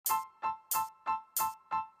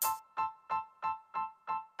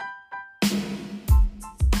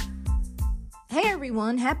Hey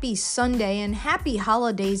everyone, happy Sunday and happy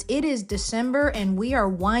holidays. It is December and we are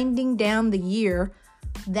winding down the year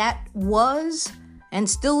that was and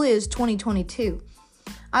still is 2022.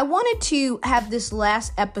 I wanted to have this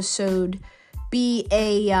last episode be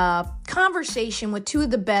a conversation with two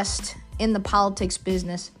of the best in the politics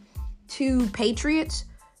business. Two patriots,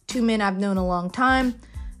 two men I've known a long time,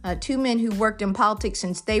 two men who worked in politics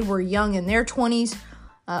since they were young in their 20s.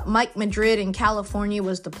 Mike Madrid in California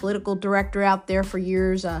was the political director out there for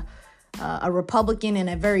years, a Republican in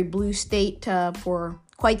a very blue state for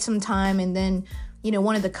quite some time, and then,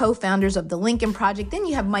 one of the co-founders of the Lincoln Project. Then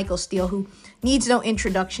you have Michael Steele, who needs no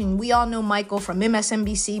introduction. We all know Michael from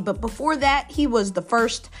MSNBC, but before that, he was the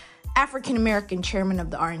first African-American chairman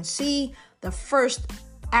of the RNC, the first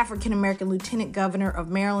African-American lieutenant governor of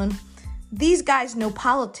Maryland. These guys know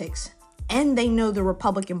politics, and they know the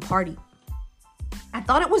Republican Party. I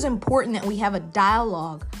thought it was important that we have a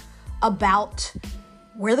dialogue about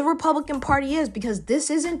where the Republican Party is, because this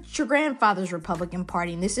isn't your grandfather's Republican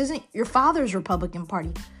Party, and this isn't your father's Republican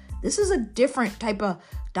Party. This is a different type of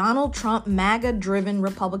Donald Trump, MAGA-driven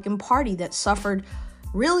Republican Party that suffered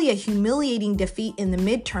really a humiliating defeat in the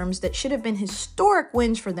midterms that should have been historic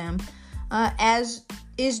wins for them, as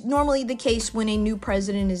is normally the case when a new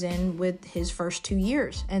president is in with his first 2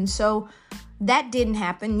 years. And so that didn't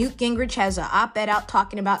happen. Newt Gingrich has an op-ed out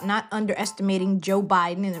talking about not underestimating Joe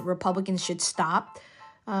Biden and that Republicans should stop.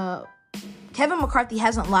 Kevin McCarthy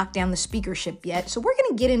hasn't locked down the speakership yet. So we're going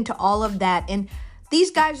to get into all of that. And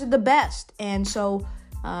these guys are the best. And so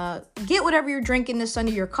get whatever you're drinking this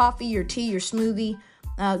Sunday, your coffee, your tea, your smoothie,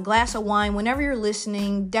 glass of wine, whenever you're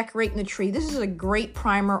listening, decorating the tree. This is a great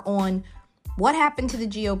primer on what happened to the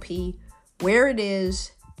GOP, where it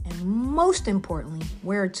is, and most importantly,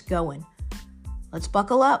 where it's going. Let's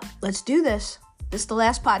buckle up. Let's do this. This is the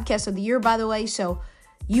last podcast of the year, by the way, so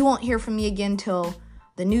you won't hear from me again till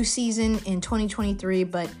the new season in 2023.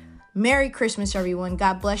 But Merry Christmas, everyone.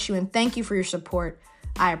 God bless you, and thank you for your support.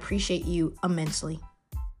 I appreciate you immensely.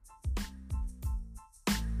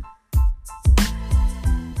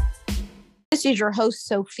 This is your host,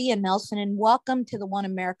 Sophia Nelson, and welcome to the One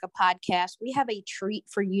America podcast. We have a treat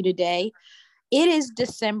for you today. It is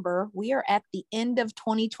December. We are at the end of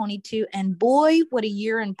 2022, and boy, what a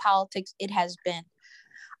year in politics it has been.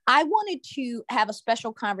 I wanted to have a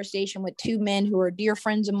special conversation with two men who are dear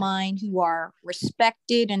friends of mine, who are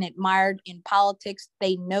respected and admired in politics.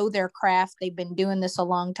 They know their craft. They've been doing this a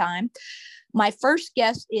long time. My first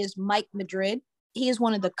guest is Mike Madrid. He is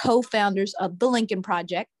one of the co-founders of the Lincoln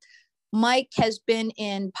Project. Mike has been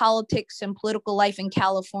in politics and political life in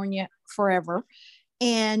California forever.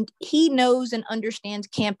 And he knows and understands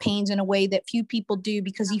campaigns in a way that few people do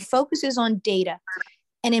because he focuses on data.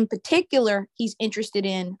 And in particular, he's interested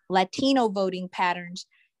in Latino voting patterns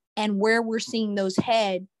and where we're seeing those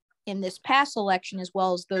head in this past election as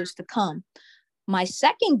well as those to come. My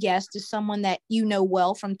second guest is someone that you know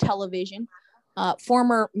well from television,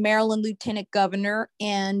 former Maryland Lieutenant Governor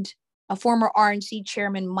and a former RNC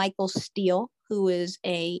Chairman, Michael Steele, who is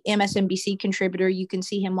a MSNBC contributor. You can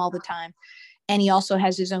see him all the time. And he also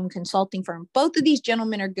has his own consulting firm. Both of these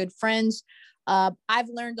gentlemen are good friends. I've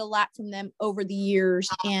learned a lot from them over the years.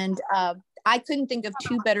 And I couldn't think of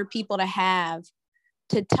two better people to have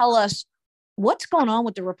to tell us what's going on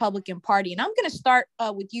with the Republican Party. And I'm going to start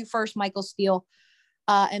with you first, Michael Steele,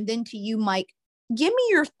 and then to you, Mike. Give me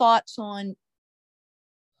your thoughts on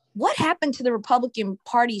what happened to the Republican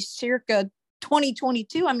Party circa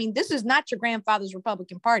 2022. I mean, this is not your grandfather's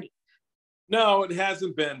Republican Party. No, it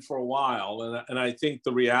hasn't been for a while. And I think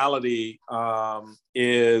the reality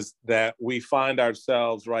is that we find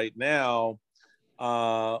ourselves right now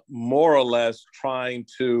more or less trying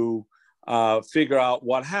to figure out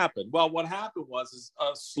what happened. Well, what happened was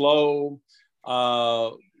a slow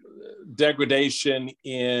degradation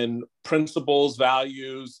in principles,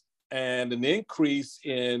 values, and an increase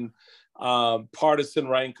in partisan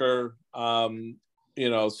rancor,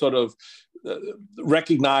 sort of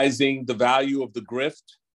recognizing the value of the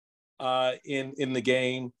grift in the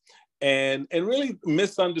game, and really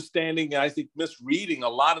misunderstanding, I think misreading a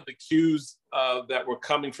lot of the cues that were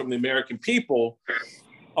coming from the American people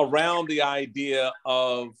around the idea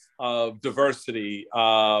of diversity,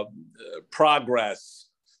 progress,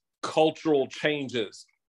 cultural changes.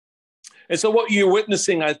 And so what you're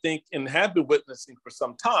witnessing, I think, and have been witnessing for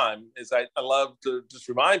some time, is I love to just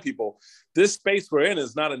remind people, this space we're in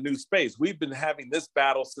is not a new space. We've been having this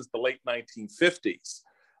battle since the late 1950s.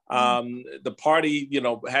 The party,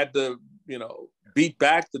 had to, beat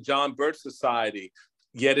back the John Birch Society,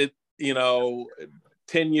 yet it,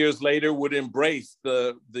 10 years later would embrace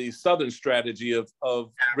the Southern strategy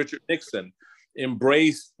of Richard Nixon.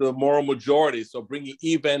 embrace the moral majority, so bringing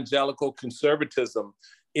evangelical conservatism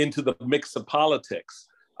into the mix of politics,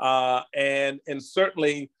 and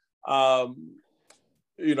certainly,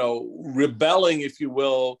 rebelling, if you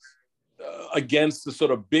will, against the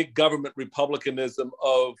sort of big government republicanism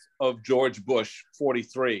of George Bush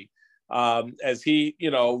 43, as he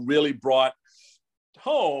really brought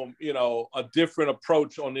home a different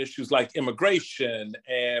approach on issues like immigration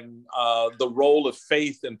and the role of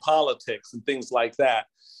faith in politics and things like that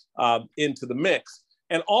into the mix.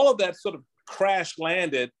 And all of that sort of crash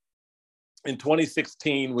landed in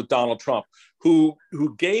 2016 with Donald Trump, who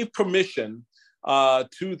gave permission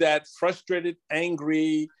to that frustrated,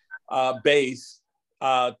 angry base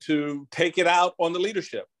to take it out on the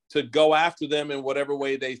leadership, to go after them in whatever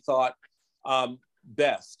way they thought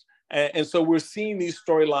best. And so we're seeing these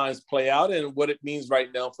storylines play out. And what it means right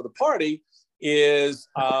now for the party is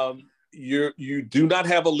you do not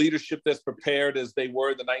have a leadership that's prepared as they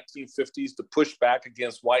were in the 1950s to push back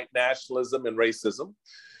against white nationalism and racism.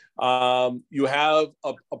 You have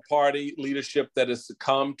a party leadership that has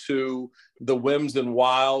succumbed to the whims and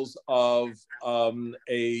wiles of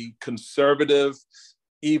a conservative,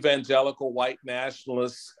 evangelical, white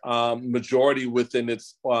nationalist majority within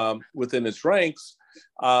its ranks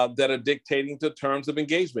that are dictating the terms of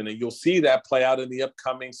engagement, and you'll see that play out in the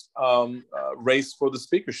upcoming race for the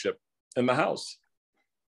speakership in the House.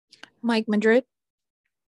 Mike Madrid.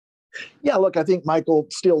 Yeah, look, I think Michael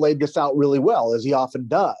Steele laid this out really well, as he often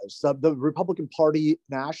does. The Republican Party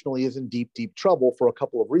nationally is in deep, deep trouble for a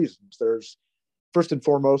couple of reasons. There's, first and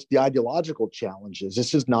foremost, the ideological challenges.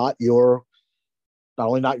 This is not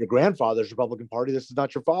only not your grandfather's Republican Party, this is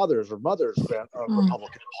not your father's or mother's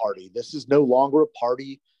Republican Party. This is no longer a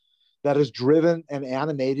party that is driven and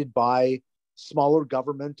animated by smaller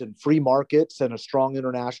government and free markets and a strong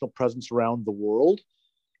international presence around the world.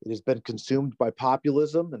 It has been consumed by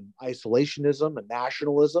populism and isolationism and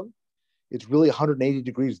nationalism. It's really 180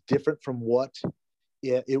 degrees different from what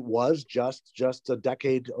it was just a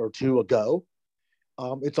decade or two ago.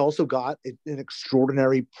 It's also got an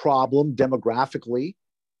extraordinary problem demographically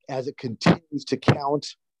as it continues to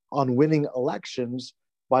count on winning elections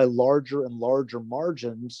by larger and larger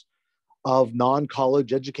margins of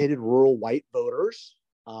non-college educated rural white voters.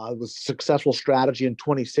 It was a successful strategy in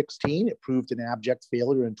 2016. It proved an abject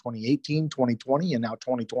failure in 2018, 2020, and now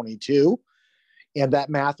 2022. And that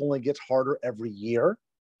math only gets harder every year.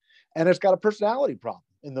 And it's got a personality problem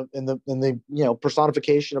in the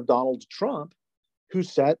personification of Donald Trump, who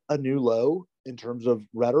set a new low in terms of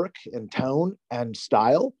rhetoric and tone and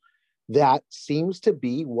style that seems to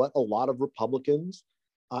be what a lot of Republicans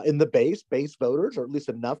in the base voters, or at least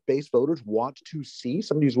enough base voters, want to see.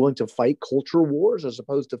 Somebody who's willing to fight culture wars as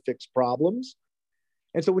opposed to fix problems.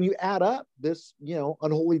 And so when you add up this,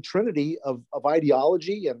 unholy trinity of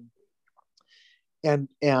ideology and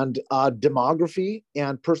demography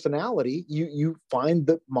and personality, you find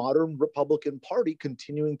the modern Republican Party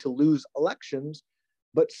continuing to lose elections,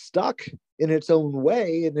 but stuck in its own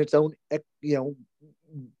way, in its own,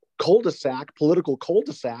 political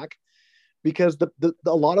cul-de-sac, because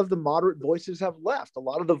a lot of the moderate voices have left. A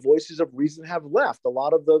lot of the voices of reason have left. A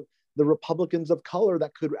lot of the Republicans of color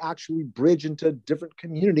that could actually bridge into different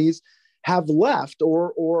communities have left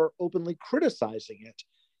or openly criticizing it.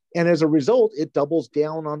 And as a result, it doubles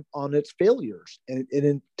down on its failures, and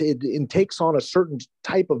it takes on a certain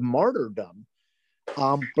type of martyrdom.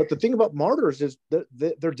 But the thing about martyrs is that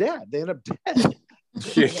they're dead. They end up dead.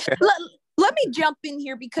 Let me jump in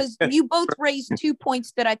here because you both raised 2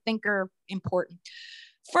 points that I think are important.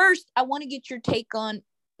 First, I want to get your take on,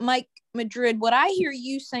 Mike Madrid. What I hear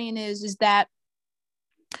you saying is that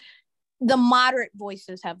the moderate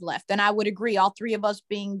voices have left. And I would agree, all three of us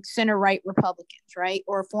being center-right Republicans, right?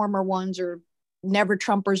 Or former ones, or never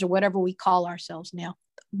Trumpers, or whatever we call ourselves now.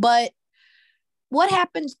 But what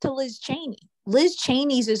happens to Liz Cheney? Liz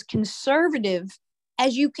Cheney's as conservative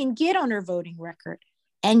as you can get on her voting record.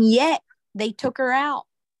 And yet they took her out.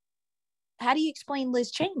 How do you explain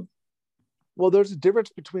Liz Cheney? Well, there's a difference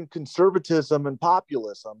between conservatism and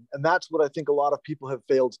populism. And that's what I think a lot of people have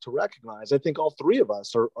failed to recognize. I think all three of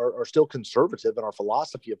us are still conservative in our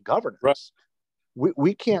philosophy of governance. Right.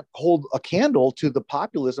 We can't hold a candle to the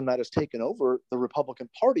populism that has taken over the Republican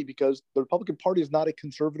Party, because the Republican Party is not a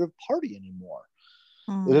conservative party anymore.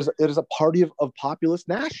 It is a party of populist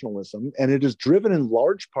nationalism, and it is driven in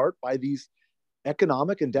large part by these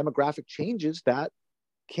economic and demographic changes that,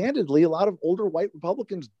 candidly, a lot of older white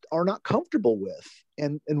Republicans are not comfortable with.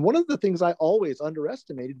 And one of the things I always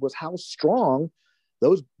underestimated was how strong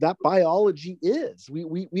that biology is.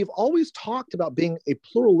 We've always talked about being a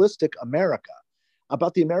pluralistic America.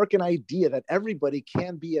 about the American idea that everybody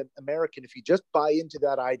can be an American if you just buy into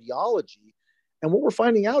that ideology. And what we're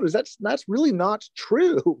finding out is that's really not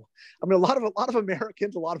true. I mean, a lot of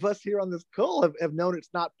Americans, a lot of us here on this call have known it's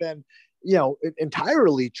not been,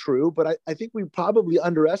 entirely true. But I think we probably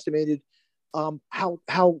underestimated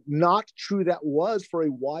how not true that was for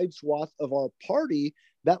a wide swath of our party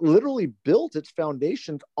that literally built its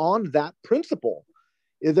foundations on that principle.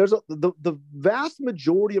 The vast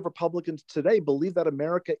majority of Republicans today believe that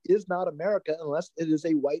America is not America unless it is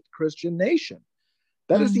a white Christian nation.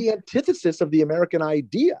 That is the antithesis of the American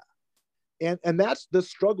idea. And that's the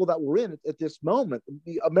struggle that we're in at this moment.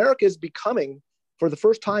 America is becoming, for the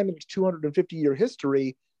first time in its 250-year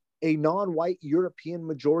history, a non-white European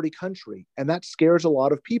majority country. And that scares a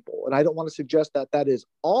lot of people. And I don't want to suggest that that is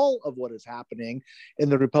all of what is happening in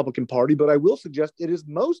the Republican Party, but I will suggest it is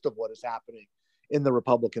most of what is happening in the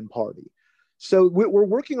Republican Party. So we're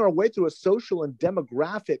working our way through a social and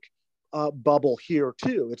demographic bubble here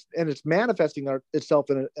too. It's manifesting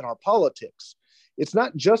itself in our politics. It's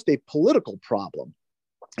not just a political problem.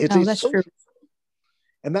 It's that's true.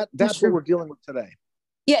 And that's what we're dealing with today.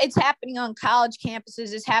 Yeah, it's happening on college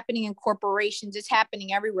campuses. It's happening in corporations. It's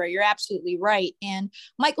happening everywhere. You're absolutely right. And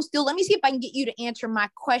Michael Steele, let me see if I can get you to answer my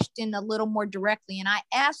question a little more directly. And I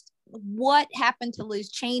asked what happened to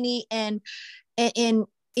Liz Cheney, and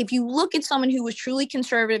if you look at someone who was truly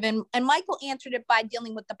conservative, and Michael answered it by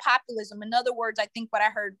dealing with the populism. In other words, I think what I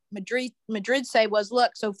heard Madrid say was,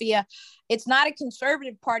 look, Sophia, it's not a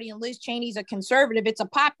conservative party and Liz Cheney's a conservative. It's a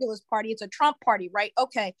populist party. It's a Trump party, right?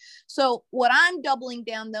 Okay. So what I'm doubling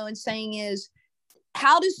down, though, and saying is,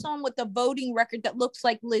 how does someone with a voting record that looks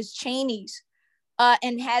like Liz Cheney's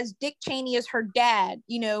and has Dick Cheney as her dad,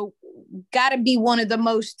 got to be one of the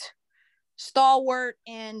most stalwart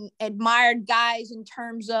and admired guys in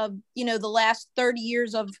terms of, the last 30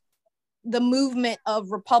 years of the movement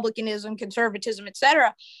of republicanism, conservatism,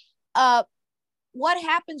 etc. What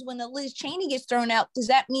happens when the Liz Cheney gets thrown out? Does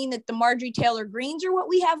that mean that the Marjorie Taylor Greens are what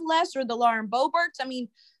we have less, or the Lauren Boeberts? I mean,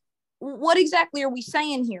 what exactly are we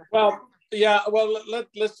saying here? Well,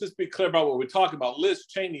 let's just be clear about what we're talking about. Liz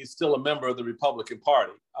Cheney is still a member of the Republican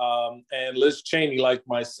Party. And Liz Cheney, like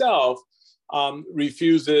myself,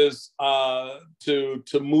 refuses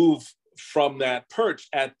to move from that perch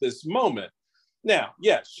at this moment. Now,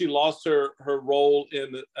 yes, she lost her role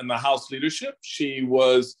in the House leadership. She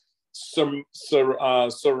was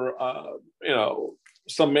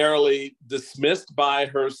summarily dismissed by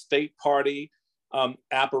her state party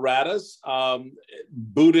apparatus,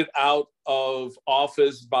 booted out of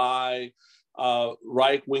office by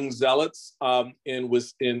right-wing zealots in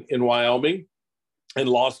Wyoming, and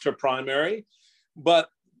lost her primary. But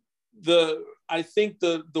I think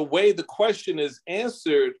the way the question is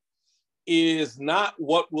answered is not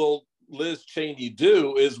what will Liz Cheney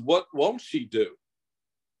do, is what won't she do?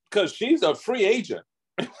 Because she's a free agent.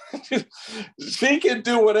 She can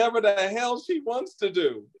do whatever the hell she wants to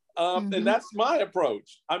do. And that's my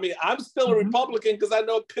approach. I mean, I'm still a Republican because I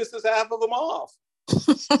know it pisses half of them off.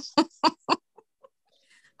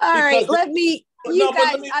 All right, I love you.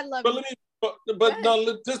 But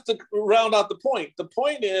no, just to round out the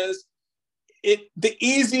point is, the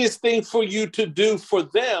easiest thing for you to do for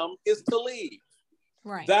them is to leave.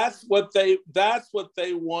 Right. That's what they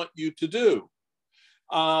want you to do.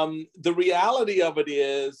 The reality of it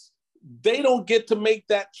is they don't get to make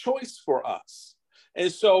that choice for us.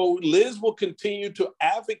 And so Liz will continue to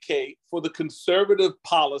advocate for the conservative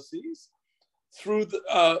policies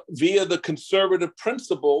via the conservative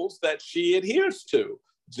principles that she adheres to,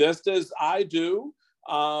 just as I do,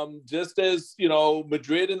 just as,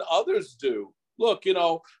 Madrid and others do. Look,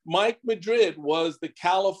 Mike Madrid was the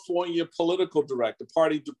California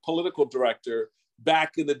party political director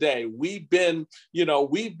back in the day. We've been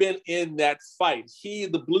in that fight. He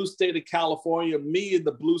in the blue state of California, me in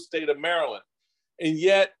the blue state of Maryland. And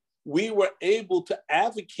yet we were able to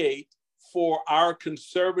advocate for our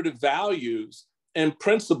conservative values and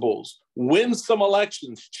principles, win some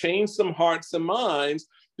elections, change some hearts and minds,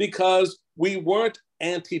 because we weren't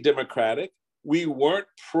anti-democratic. We weren't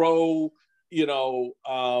pro,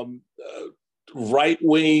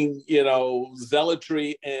 right-wing,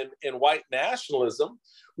 zealotry and white nationalism.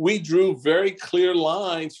 We drew very clear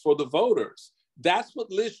lines for the voters. That's what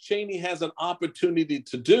Liz Cheney has an opportunity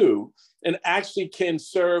to do, and actually can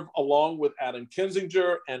serve along with Adam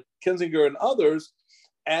Kinzinger and others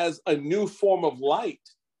as a new form of light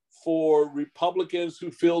for Republicans who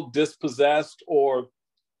feel dispossessed or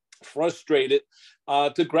frustrated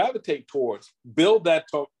to gravitate towards, build that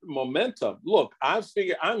momentum. Look, I'm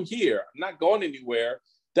here. I'm not going anywhere.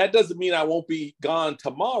 That doesn't mean I won't be gone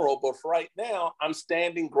tomorrow, but for right now, I'm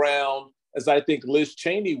standing ground, as I think Liz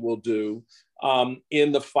Cheney will do,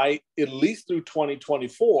 in the fight, at least through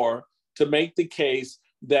 2024, to make the case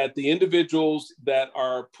that the individuals that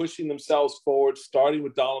are pushing themselves forward, starting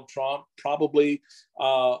with Donald Trump, probably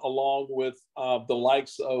along with the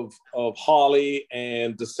likes of Hawley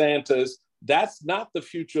and DeSantis, that's not the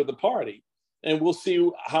future of the party. And we'll see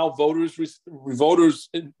how voters,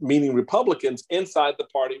 meaning Republicans inside the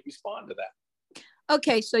party, respond to that.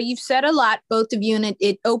 Okay, so you've said a lot, both of you, and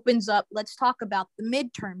it opens up. Let's talk about the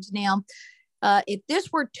midterms now. If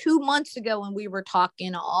this were 2 months ago and we were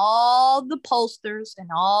talking, all the pollsters and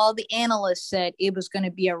all the analysts said it was going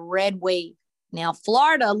to be a red wave. Now,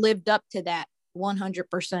 Florida lived up to that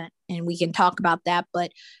 100%, and we can talk about that,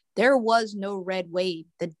 but there was no red wave.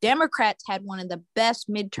 The Democrats had one of the best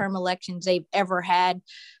midterm elections they've ever had,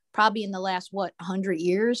 probably in the last, 100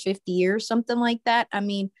 years, 50 years, something like that. I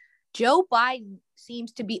mean, Joe Biden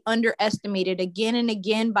seems to be underestimated again and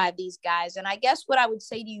again by these guys. And I guess what I would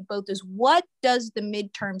say to you both is, what does the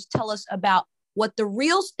midterms tell us about what the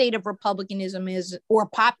real state of Republicanism is, or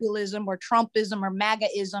populism, or Trumpism, or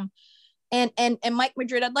MAGAism? And Mike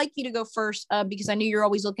Madrid, I'd like you to go first, because I know you're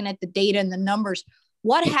always looking at the data and the numbers.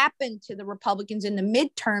 What happened to the Republicans in the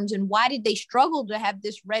midterms, and why did they struggle to have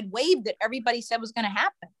this red wave that everybody said was going to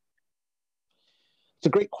happen? It's a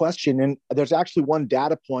great question. And there's actually one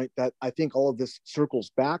data point that I think all of this circles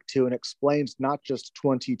back to and explains not just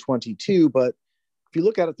 2022, but if you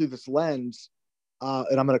look at it through this lens, and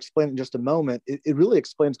I'm going to explain it in just a moment, it really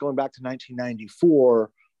explains, going back to 1994,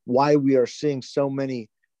 why we are seeing so many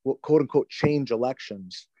quote unquote change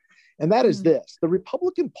elections. And that is this: the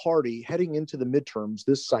Republican Party heading into the midterms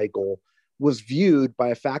this cycle was viewed by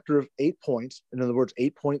a factor of 8 points. In other words,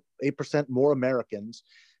 8.8% more Americans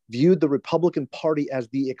viewed the Republican Party as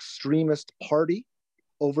the extremist party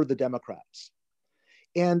over the Democrats.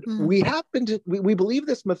 And we believe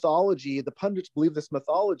this mythology, the pundits believe this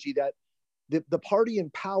mythology, that the party in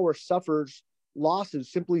power suffers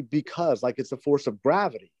losses simply because, like, it's a force of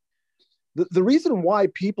gravity. The reason why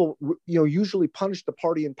people usually punish the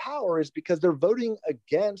party in power is because they're voting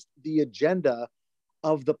against the agenda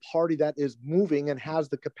of the party that is moving and has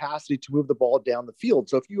the capacity to move the ball down the field.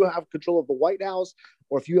 So if you have control of the White House,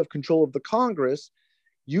 or if you have control of the Congress,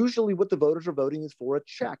 usually what the voters are voting is for a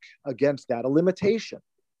check against that, a limitation,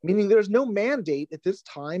 meaning there's no mandate at this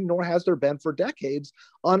time, nor has there been for decades,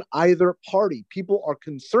 on either party. People are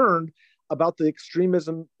concerned about the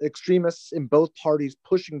extremists in both parties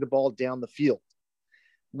pushing the ball down the field.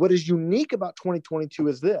 What is unique about 2022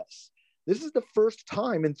 is this: this is the first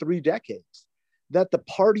time in 3 decades that the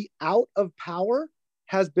party out of power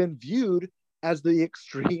has been viewed as the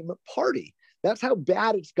extreme party. That's how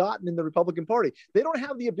bad it's gotten in the Republican Party. They don't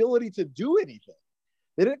have the ability to do anything.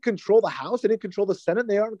 They didn't control the House, they didn't control the Senate,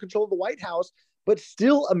 they aren't in control of the White House, but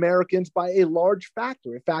still Americans, by a large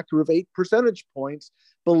factor, a factor of 8 percentage points,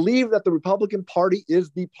 believe that the Republican Party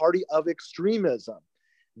is the party of extremism.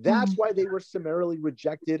 That's why they were summarily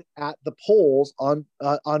rejected at the polls on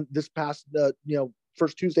this past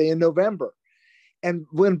first Tuesday in November. And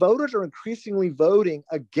when voters are increasingly voting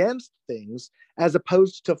against things as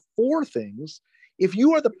opposed to for things, if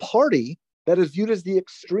you are the party that is viewed as the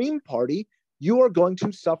extreme party, you are going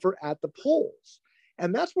to suffer at the polls.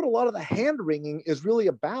 And that's what a lot of the hand-wringing is really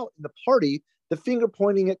about in the party: the finger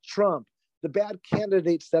pointing at Trump, the bad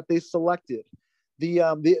candidates that they selected,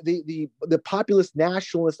 the populist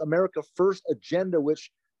nationalist America First agenda,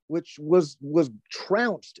 which was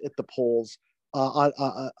trounced at the polls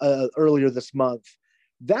earlier this month.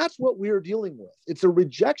 That's what we're dealing with. It's a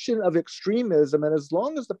rejection of extremism. And as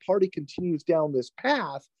long as the party continues down this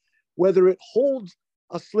path, whether it holds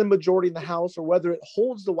a slim majority in the House, or whether it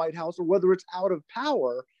holds the White House, or whether it's out of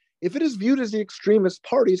power, if it is viewed as the extremist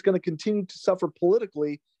party, it's going to continue to suffer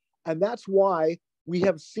politically. And that's why we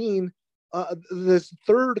have seen this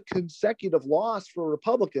third consecutive loss for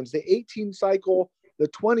Republicans: the 18 cycle, the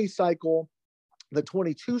 20 cycle, the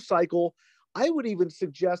 22 cycle. I would even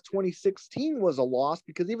suggest 2016 was a loss,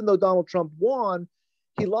 because even though Donald Trump won,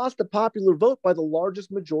 he lost the popular vote by the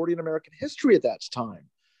largest majority in American history at that time.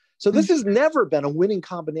 So this has never been a winning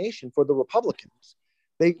combination for the Republicans.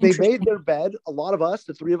 They made their bed. A lot of us,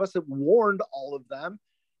 the 3 of us, have warned all of them.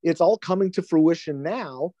 It's all coming to fruition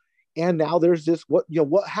now. And now there's this, what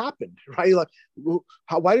happened, right? Like,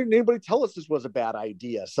 why didn't anybody tell us this was a bad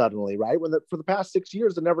idea suddenly, right? For the past 6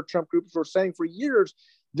 years, the Never Trump groups were saying for years,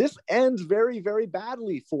 this ends very, very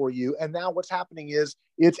badly for you. And now what's happening is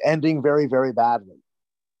it's ending very, very badly.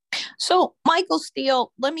 So, Michael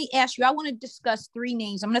Steele, let me ask you. I want to discuss three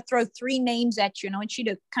names. I'm going to throw three names at you, and I want you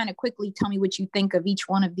to kind of quickly tell me what you think of each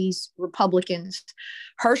one of these Republicans.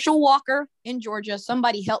 Herschel Walker in Georgia.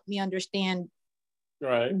 Somebody help me understand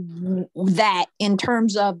Right. that in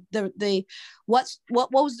terms of the what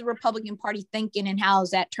was the Republican Party thinking and how is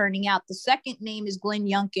that turning out? The second name is Glenn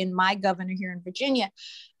Youngkin, my governor here in Virginia,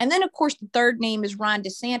 and then of course the third name is Ron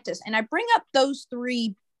DeSantis. And I bring up those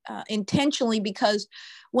three intentionally because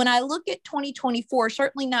when I look at 2024,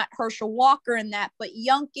 certainly not Herschel Walker in that, but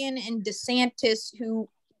Youngkin and DeSantis, who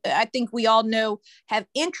I think we all know have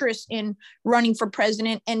interest in running for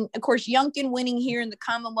president. And of course, Youngkin winning here in the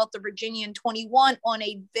Commonwealth of Virginia in 21 on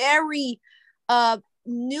a very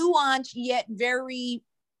nuanced yet very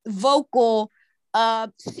vocal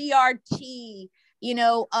CRT,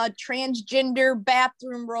 transgender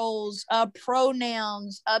bathroom rolls,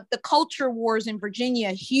 pronouns, the culture wars in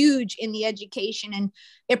Virginia, huge in the education, and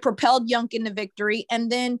it propelled Youngkin to victory.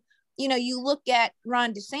 And then, you look at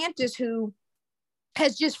Ron DeSantis, who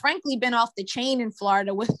has just frankly been off the chain in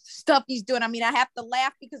Florida with stuff he's doing. I mean, I have to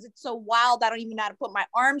laugh because it's so wild. I don't even know how to put my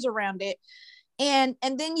arms around it. And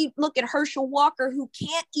then you look at Herschel Walker, who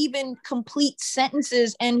can't even complete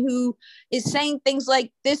sentences and who is saying things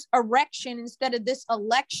like this erection instead of this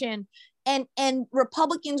election. And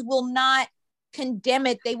Republicans will not condemn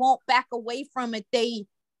it. They won't back away from it.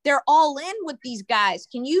 They're all in with these guys.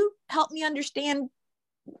 Can you help me understand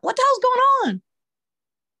what the hell's going on?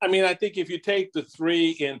 I mean, I think if you take the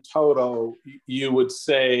three in total, you would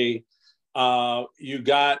say you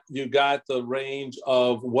got the range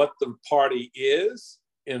of what the party is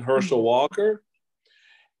in Herschel Walker,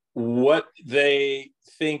 what they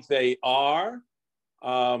think they are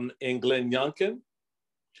in Glenn Youngkin,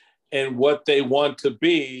 and what they want to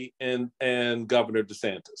be in Governor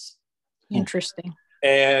DeSantis. Interesting.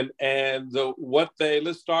 Let's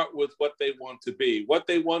start with what they want to be. What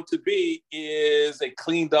they want to be is a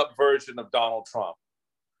cleaned up version of Donald Trump.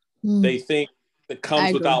 They think that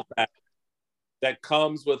comes without that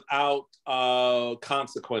comes without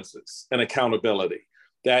consequences and accountability,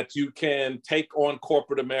 that you can take on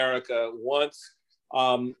corporate America once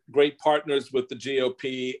great partners with the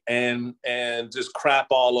GOP and just crap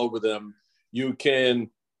all over them. You can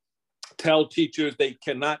tell teachers they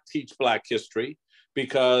cannot teach Black history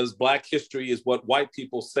because Black history is what white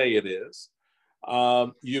people say it is.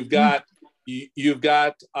 You've got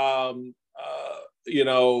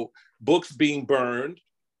books being burned,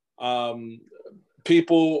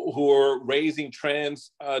 people who are raising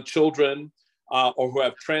trans children or who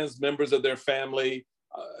have trans members of their family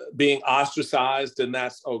being ostracized, and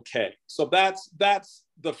that's okay. So that's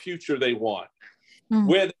the future they want.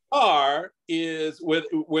 Where they are is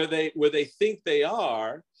where they think they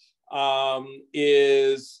are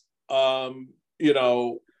is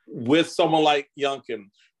with someone like Youngkin,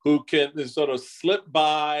 who can sort of slip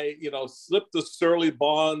the surly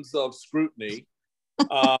bonds of scrutiny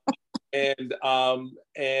and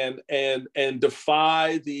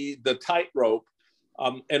defy the tightrope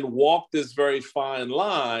and walk this very fine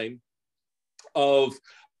line of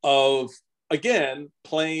again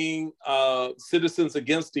playing citizens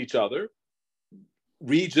against each other,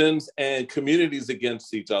 regions and communities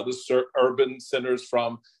against each other, urban centers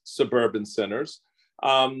from suburban centers,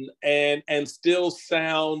 and still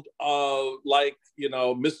sound like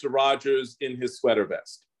Mr. Rogers in his sweater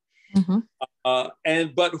vest.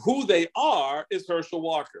 But who they are is Herschel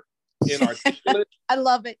Walker, inarticulate. I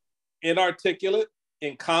love it. Inarticulate,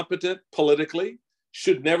 incompetent politically,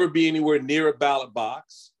 should never be anywhere near a ballot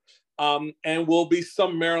box, and will be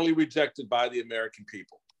summarily rejected by the American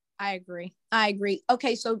people. I agree.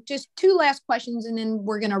 Okay, so just two last questions and then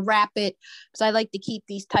we're going to wrap it because I like to keep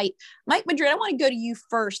these tight. Mike Madrid, I want to go to you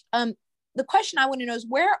first. The question I want to know is,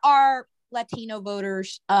 where are Latino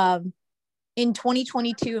voters in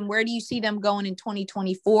 2022 and where do you see them going in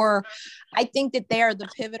 2024? I think that they are the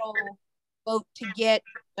pivotal vote to get.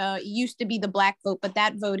 It used to be the Black vote, but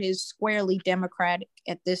that vote is squarely Democratic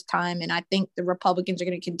at this time. And I think the Republicans are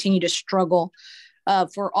going to continue to struggle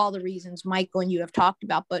for all the reasons Michael and you have talked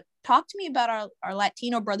about. But talk to me about our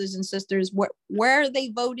Latino brothers and sisters. Where are they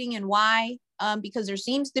voting and why? Because there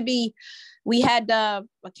seems to be, we had a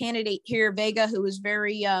candidate here, Vega, who was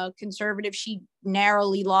very conservative. She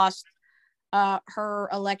narrowly lost her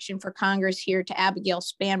election for Congress here to Abigail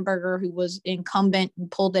Spanberger, who was incumbent and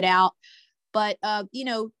pulled it out. But,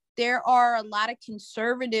 there are a lot of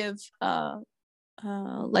conservative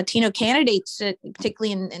Latino candidates,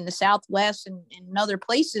 particularly in the Southwest and in other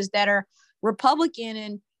places, that are Republican,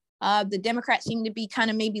 and the Democrats seem to be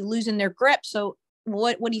kind of maybe losing their grip. So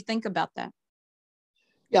what do you think about that?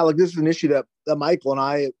 Yeah, this is an issue that Michael and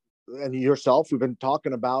I and yourself, we've been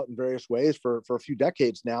talking about in various ways for a few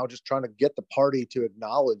decades now, just trying to get the party to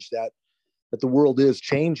acknowledge that the world is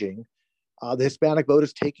changing. The Hispanic vote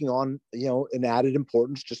is taking on, an added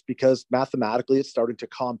importance just because mathematically it's starting to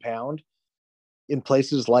compound in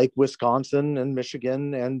places like Wisconsin and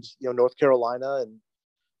Michigan and, North Carolina and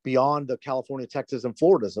beyond the California, Texas, and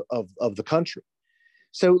Floridas of the country.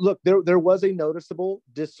 So look, there was a noticeable,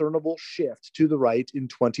 discernible shift to the right in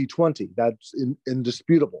 2020. That's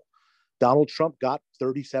indisputable. Donald Trump got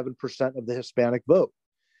 37% of the Hispanic vote.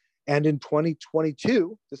 And in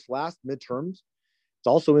 2022, this last midterms, it's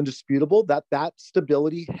also indisputable that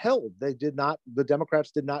stability held. The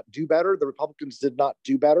Democrats did not do better. The Republicans did not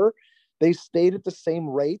do better. They stayed at the same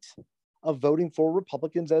rate of voting for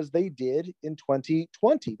Republicans as they did in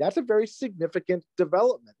 2020. That's a very significant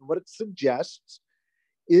development. What it suggests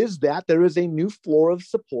is that there is a new floor of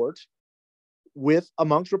support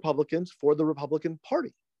amongst Republicans for the Republican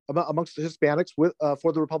Party, amongst the Hispanics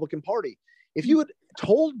for the Republican Party. If you had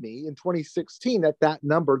told me in 2016 that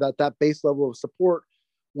number, that base level of support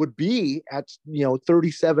would be at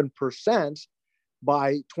 37%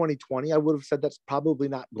 by 2020, I would have said that's probably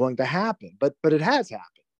not going to happen. But it has happened.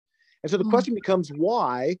 And so the question becomes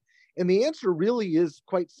why? And the answer really is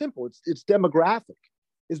quite simple. It's demographic.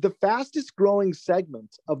 Is the fastest growing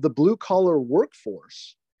segment of the blue collar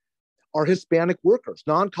workforce are Hispanic workers,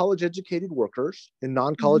 non-college educated workers in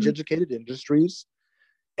non-college educated industries,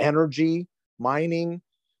 energy, mining,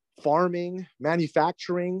 farming,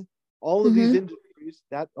 manufacturing, all of these industries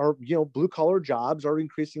that are, blue collar jobs are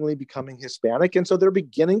increasingly becoming Hispanic. And so they're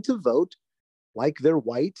beginning to vote like their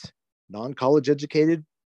white, non-college educated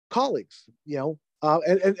colleagues,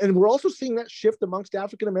 and we're also seeing that shift amongst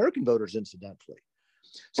African-American voters, incidentally.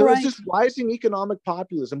 So It's this rising economic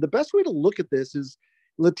populism. The best way to look at this is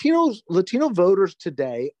Latino voters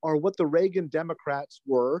today are what the Reagan Democrats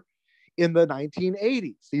were in the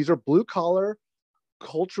 1980s. These are blue collar,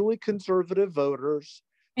 culturally conservative voters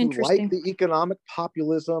who like the economic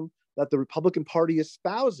populism that the Republican Party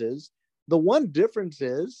espouses. The one difference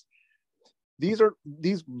is these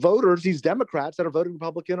voters, these Democrats that are voting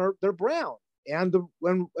Republican, they're brown, and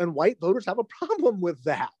white voters have a problem with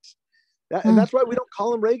that. And that's why we don't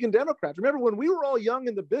call them Reagan Democrats. Remember, when we were all young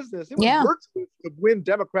in the business, it was virtuous to win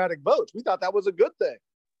Democratic votes. We thought that was a good thing.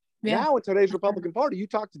 Yeah. Now, in today's Republican Party, you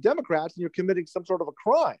talk to Democrats and you're committing some sort of a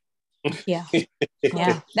crime. Yeah.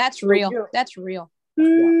 Yeah. That's real. That's real.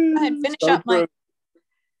 Go ahead, finish up, Mike.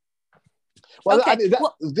 Well, okay.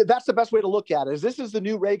 That's the best way to look at it. This is the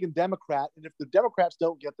new Reagan Democrat. And if the Democrats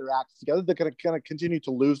don't get their acts together, they're going to continue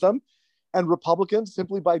to lose them. And Republicans,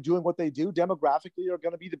 simply by doing what they do demographically, are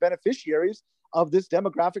going to be the beneficiaries of this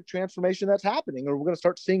demographic transformation that's happening. Or we're going to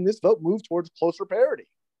start seeing this vote move towards closer parity.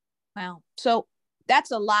 Wow. So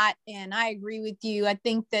that's a lot. And I agree with you. I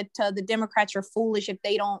think that the Democrats are foolish if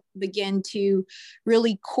they don't begin to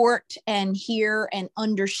really court and hear and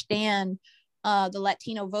understand the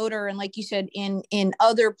Latino voter. And like you said, in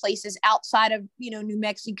other places outside of, New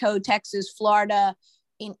Mexico, Texas, Florida,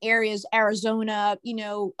 in areas, Arizona,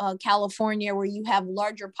 California, where you have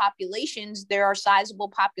larger populations, there are sizable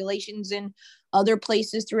populations in other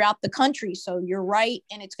places throughout the country. So you're right.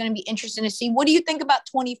 And it's going to be interesting to see. What do you think about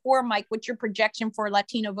 24, Mike? What's your projection for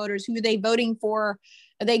Latino voters? Who are they voting for?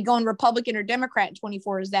 Are they going Republican or Democrat in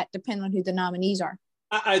 24? Does that depend on who the nominees are?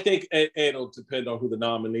 I think it'll depend on who the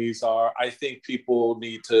nominees are. I think people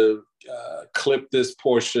need to clip this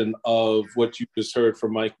portion of what you just heard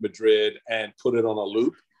from Mike Madrid and put it on a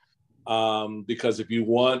loop. Because if you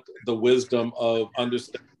want the wisdom of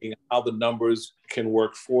understanding how the numbers can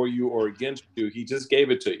work for you or against you, he just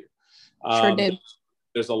gave it to you. Sure did.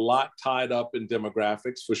 There's a lot tied up in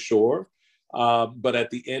demographics for sure. But at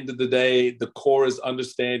the end of the day, the core is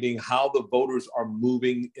understanding how the voters are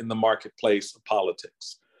moving in the marketplace of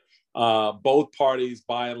politics. Both parties,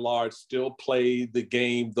 by and large, still play the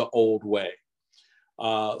game the old way.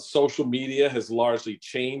 Social media has largely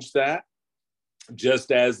changed that,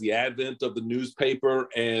 just as the advent of the newspaper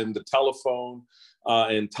and the telephone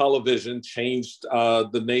and television changed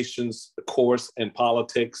the nation's course and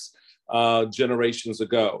politics generations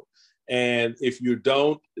ago. And if you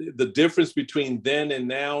don't, the difference between then and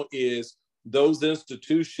now is those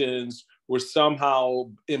institutions were somehow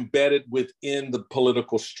embedded within the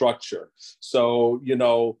political structure. So,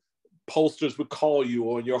 pollsters would call you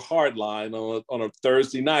on your hard line on a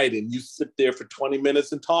Thursday night, and you sit there for 20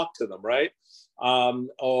 minutes and talk to them, right?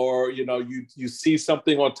 Or, you see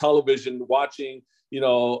something on television watching,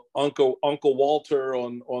 Uncle Walter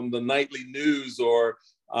on the nightly news, or,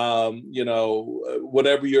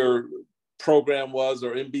 whatever your program was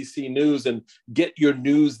or NBC News and get your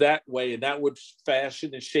news that way. And that would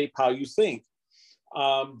fashion and shape how you think.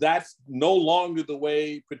 That's no longer the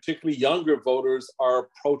way particularly younger voters are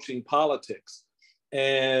approaching politics.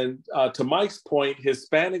 And to Mike's point,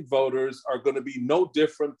 Hispanic voters are going to be no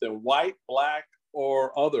different than white, Black,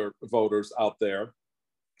 or other voters out there.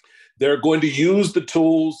 They're going to use the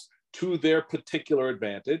tools to their particular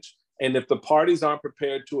advantage. And if the parties aren't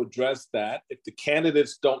prepared to address that, if the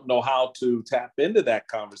candidates don't know how to tap into that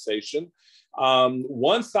conversation,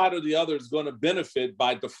 one side or the other is going to benefit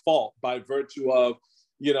by default, by virtue of,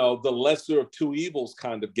 the lesser of two evils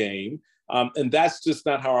kind of game. And that's just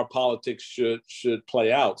not how our politics should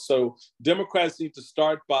play out. So Democrats need to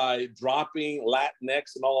start by dropping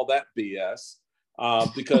Latinx and all of that BS,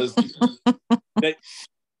 because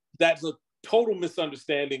that's a total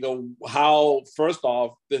misunderstanding of how, first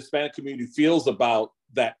off, the Hispanic community feels about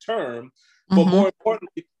that term, but more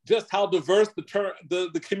importantly, just how diverse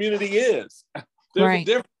the community is. There's a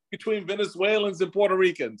difference between Venezuelans and Puerto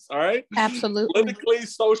Ricans, all right? Absolutely. Politically,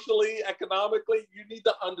 socially, economically, you need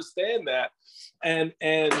to understand that. And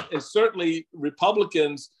certainly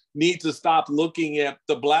Republicans need to stop looking at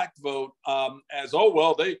the Black vote as, oh,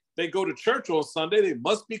 well, they go to church on Sunday, they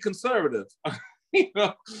must be conservative.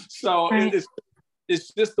 So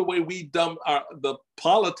it's just the way the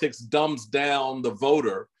politics dumbs down the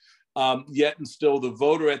voter, yet and still the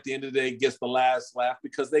voter at the end of the day gets the last laugh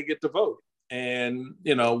because they get to vote. And,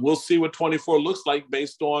 we'll see what 24 looks like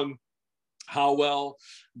based on how well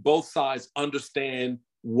both sides understand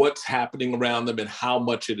what's happening around them and how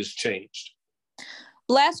much it has changed.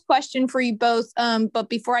 Last question for you both. But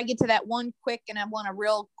before I get to that, one quick, and I want a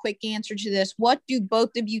real quick answer to this. What do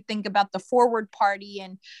both of you think about the Forward Party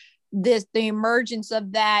and the emergence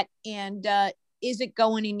of that? And is it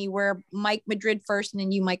going anywhere? Mike Madrid first, and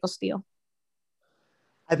then you, Michael Steele.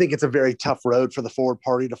 I think it's a very tough road for the Forward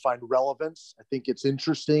Party to find relevance. I think it's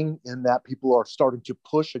interesting in that people are starting to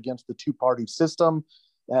push against the two-party system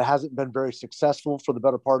that hasn't been very successful for the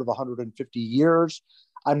better part of 150 years.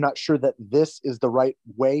 I'm not sure that this is the right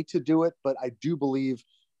way to do it, but I do believe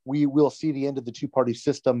we will see the end of the two-party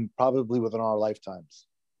system probably within our lifetimes.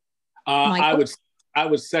 I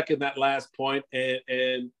would second that last point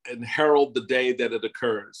and herald the day that it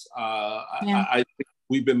occurs. I think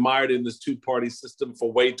we've been mired in this two-party system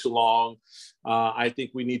for way too long. I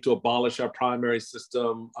think we need to abolish our primary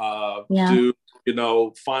system, do,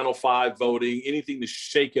 final five voting, anything to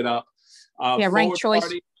shake it up. Ranked choice.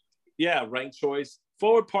 Party, ranked choice.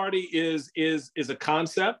 Forward Party is a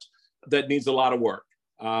concept that needs a lot of work.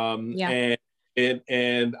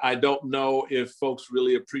 And I don't know if folks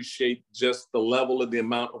really appreciate just the level and the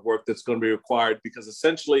amount of work that's going to be required, because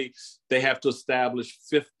essentially they have to establish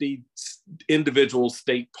 50 individual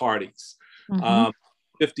state parties,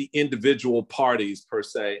 50 individual parties per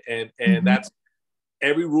se. And that's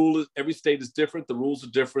every state is different. The rules are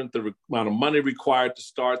different. The amount of money required to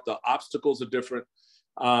start, the obstacles are different.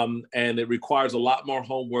 And it requires a lot more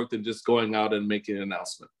homework than just going out and making an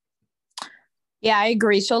announcement. Yeah, I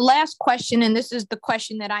agree. So last question, and this is the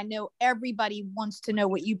question that I know everybody wants to know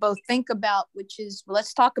what you both think about, which is,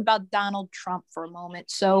 let's talk about Donald Trump for a moment.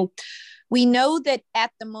 So we know that at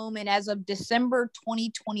the moment, as of December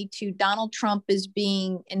 2022, Donald Trump is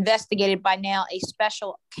being investigated by now a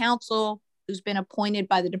special counsel who's been appointed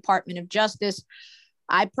by the Department of Justice.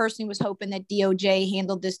 I personally was hoping that DOJ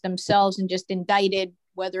handled this themselves and just indicted,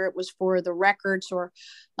 whether it was for the records or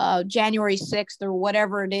January 6th or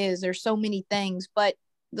whatever it is. There's so many things. But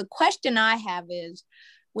the question I have is,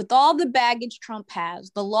 with all the baggage Trump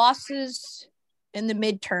has, the losses in the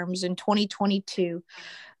midterms in 2022,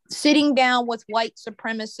 sitting down with white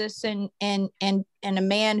supremacists and a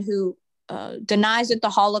man who denies that the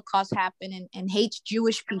Holocaust happened and hates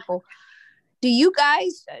Jewish people, do you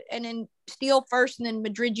guys, and then Steele first and then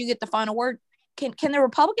Madrid, you get the final word, Can the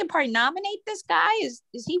Republican Party nominate this guy?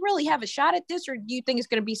 Does he really have a shot at this, or do you think it's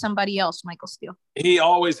going to be somebody else, Michael Steele? He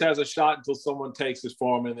always has a shot until someone takes it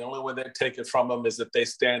from him, and the only way they take it from him is if they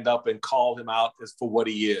stand up and call him out as for what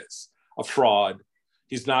he is, a fraud.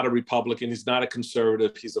 He's not a Republican. He's not a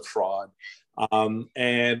conservative. He's a fraud.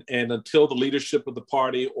 And until the leadership of the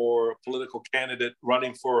party or a political candidate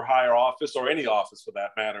running for higher office, or any office for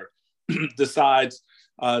that matter, decides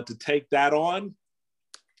to take that on,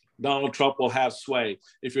 Donald Trump will have sway.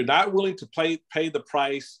 If you're not willing to pay the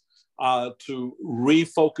price to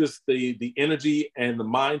refocus the energy and the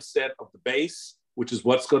mindset of the base, which is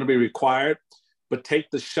what's going to be required, but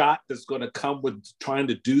take the shot that's going to come with trying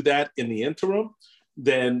to do that in the interim,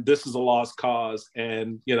 then this is a lost cause.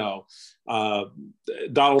 And,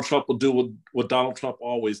 Donald Trump will do what Donald Trump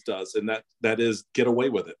always does, and that is get away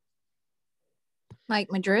with it. Mike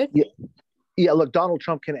Madrid? Yeah, look, Donald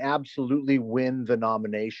Trump can absolutely win the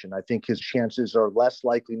nomination. I think his chances are less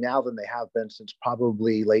likely now than they have been since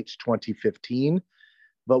probably late 2015.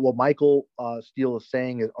 But what Michael Steele is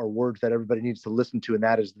saying are words that everybody needs to listen to, and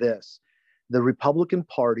that is this. The Republican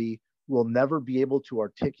Party will never be able to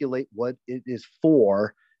articulate what it is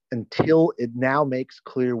for until it now makes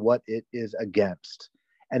clear what it is against.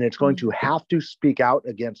 And it's going to have to speak out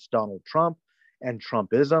against Donald Trump and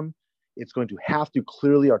Trumpism. It's going to have to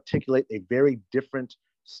clearly articulate a very different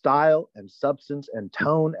style and substance and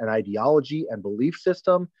tone and ideology and belief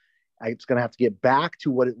system. It's going to have to get back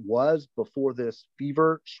to what it was before this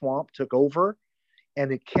fever swamp took over.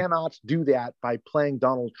 And it cannot do that by playing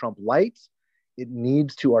Donald Trump light. It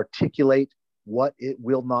needs to articulate what it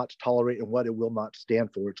will not tolerate and what it will not stand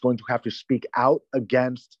for. It's going to have to speak out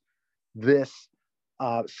against this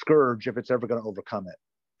scourge if it's ever going to overcome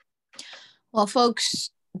it. Well, folks,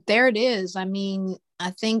 there it is. I mean,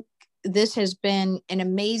 I think this has been an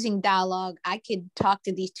amazing dialogue. I could talk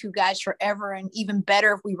to these two guys forever, and even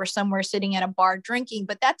better if we were somewhere sitting at a bar drinking,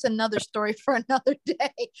 but that's another story for another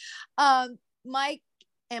day. Mike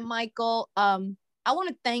and Michael, I want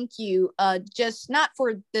to thank you, just not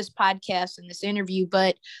for this podcast and this interview,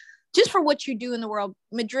 but just for what you do in the world.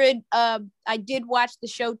 Madrid, I did watch the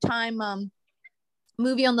Showtime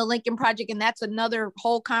movie on the Lincoln Project, and that's another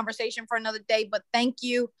whole conversation for another day. But thank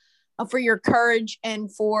you for your courage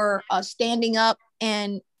and for standing up.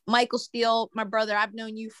 And Michael Steele, my brother, I've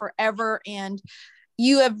known you forever, and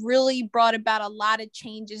you have really brought about a lot of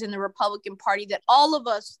changes in the Republican Party that all of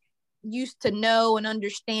us used to know and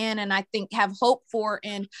understand, and I think have hope for.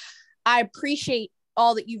 And I appreciate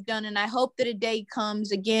all that you've done, and I hope that a day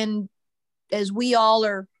comes again, as we all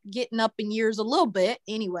are getting up in years a little bit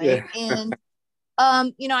anyway. Yeah. And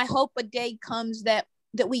I hope a day comes that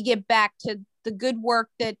we get back to the good work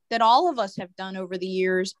that all of us have done over the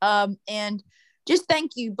years. And just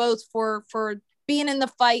thank you both for being in the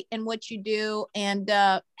fight and what you do, and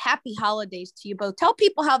happy holidays to you both. Tell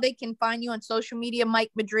people how they can find you on social media,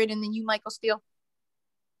 Mike Madrid, and then you, Michael Steele.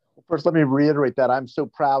 Well, first, let me reiterate that I'm so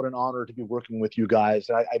proud and honored to be working with you guys.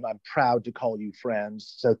 I'm proud to call you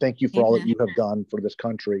friends. So thank you for all that you have done for this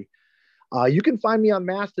country. You can find me on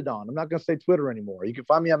Mastodon. I'm not going to say Twitter anymore. You can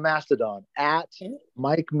find me on Mastodon at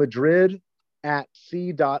Mike Madrid at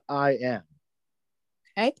c.in.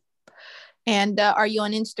 Okay. And are you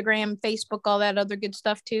on Instagram, Facebook, all that other good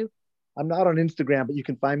stuff too? I'm not on Instagram, but you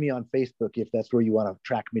can find me on Facebook if that's where you want to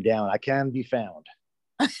track me down. I can be found.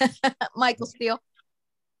 Michael Steele.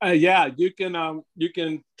 Yeah, you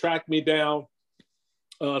can track me down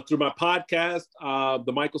through my podcast,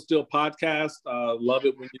 the Michael Steele podcast. Love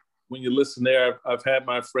it when you listen there. I've had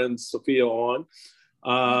my friend Sophia on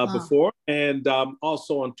before, and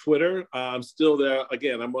also on Twitter. I'm still there.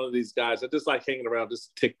 Again, I'm one of these guys. I just like hanging around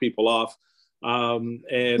just to tick people off.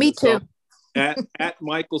 And me too. So at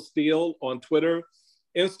Michael Steele on Twitter.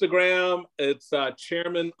 Instagram, it's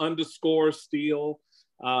chairman_Steele.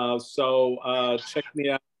 So check me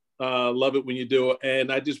out. Love it when you do it.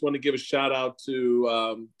 And I just want to give a shout out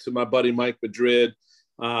to my buddy Mike Madrid,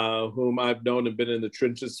 whom I've known and been in the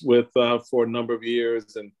trenches with for a number of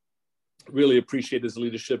years, and really appreciate his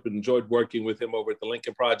leadership and enjoyed working with him over at the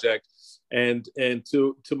Lincoln Project. And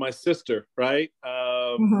to my sister, right?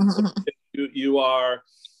 You are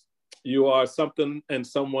something and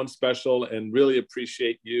someone special, and really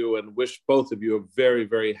appreciate you and wish both of you a very,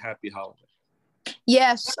 very happy holiday.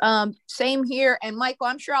 Yes, same here. And Michael,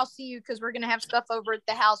 I'm sure I'll see you because we're going to have stuff over at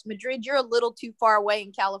the house. Madrid, you're a little too far away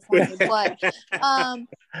in California. But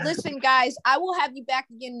listen, guys, I will have you back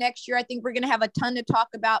again next year. I think we're going to have a ton to talk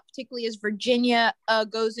about, particularly as Virginia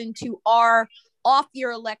goes into our off-year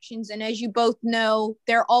elections. And as you both know,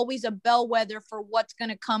 they're always a bellwether for what's going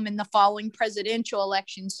to come in the following presidential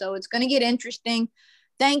election. So it's going to get interesting.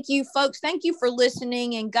 Thank you, folks. Thank you for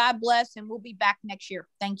listening, and God bless. And we'll be back next year.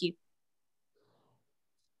 Thank you.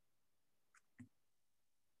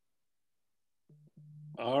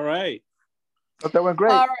 All right. That went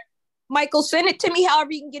great. All right. Michael, send it to me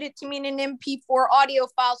however you can get it to me in an MP4 audio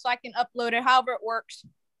file so I can upload it, however it works.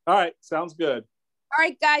 All right. Sounds good. All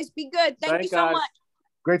right, guys. Be good. Thank you so much.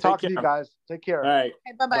 Great talking to you guys. Take care. All right.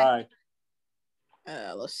 Okay, bye-bye.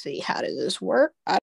 Bye. Let's see. How does this work?